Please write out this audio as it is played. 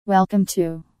Welcome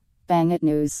to Bang It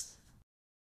News.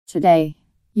 Today,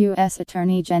 U.S.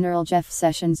 Attorney General Jeff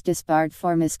Sessions disbarred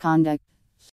for misconduct.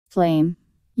 Claim: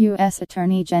 U.S.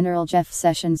 Attorney General Jeff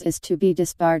Sessions is to be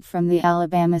disbarred from the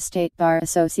Alabama State Bar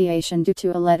Association due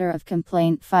to a letter of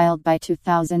complaint filed by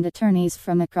 2,000 attorneys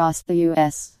from across the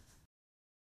U.S.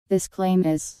 This claim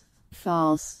is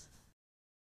false.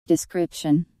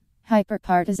 Description: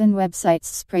 Hyperpartisan websites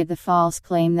spread the false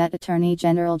claim that Attorney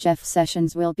General Jeff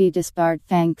Sessions will be disbarred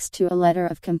thanks to a letter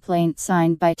of complaint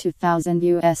signed by 2,000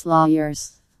 U.S.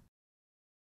 lawyers.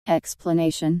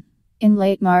 Explanation: In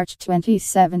late March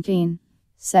 2017,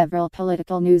 several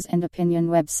political news and opinion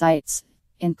websites,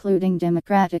 including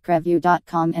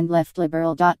DemocraticReview.com and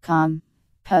LeftLiberal.com,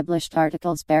 published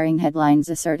articles bearing headlines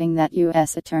asserting that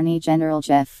U.S. Attorney General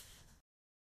Jeff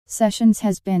Sessions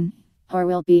has been, or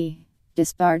will be,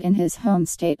 disbarred in his home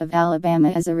state of Alabama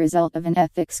as a result of an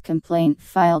ethics complaint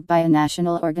filed by a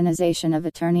national organization of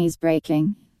attorneys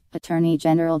breaking Attorney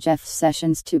General Jeff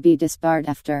Sessions to be disbarred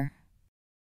after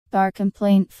bar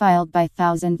complaint filed by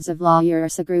thousands of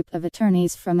lawyers. A group of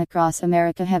attorneys from across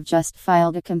America have just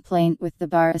filed a complaint with the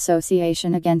Bar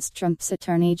Association against Trump's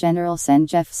Attorney General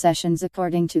Jeff Sessions.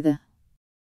 According to the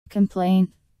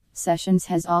complaint, Sessions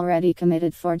has already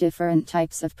committed 4 different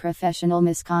types of professional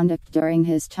misconduct during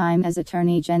his time as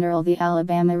Attorney General, the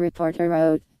Alabama Reporter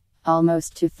wrote.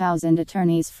 Almost 2,000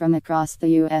 attorneys from across the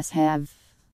U.S. have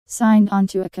signed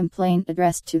onto a complaint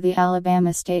addressed to the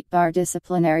Alabama State Bar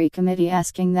Disciplinary Committee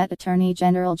asking that Attorney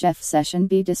General Jeff Sessions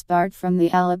be disbarred from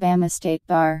the Alabama State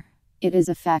Bar. It is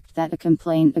a fact that a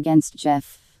complaint against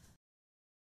Jeff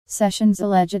Sessions'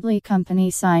 allegedly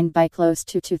company signed by close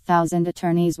to 2,000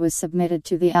 attorneys was submitted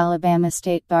to the Alabama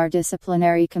State Bar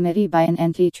Disciplinary Committee by an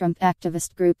anti-Trump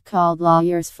activist group called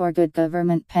Lawyers for Good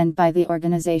Government, penned by the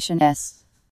organization's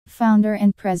founder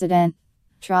and president,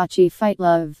 Traci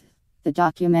Fightlove. The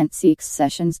document seeks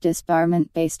Sessions'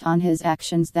 disbarment based on his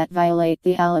actions that violate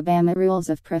the Alabama rules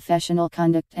of professional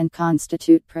conduct and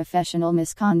constitute professional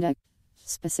misconduct.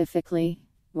 Specifically,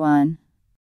 1.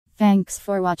 Thanks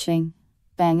for watching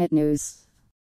Bang It News.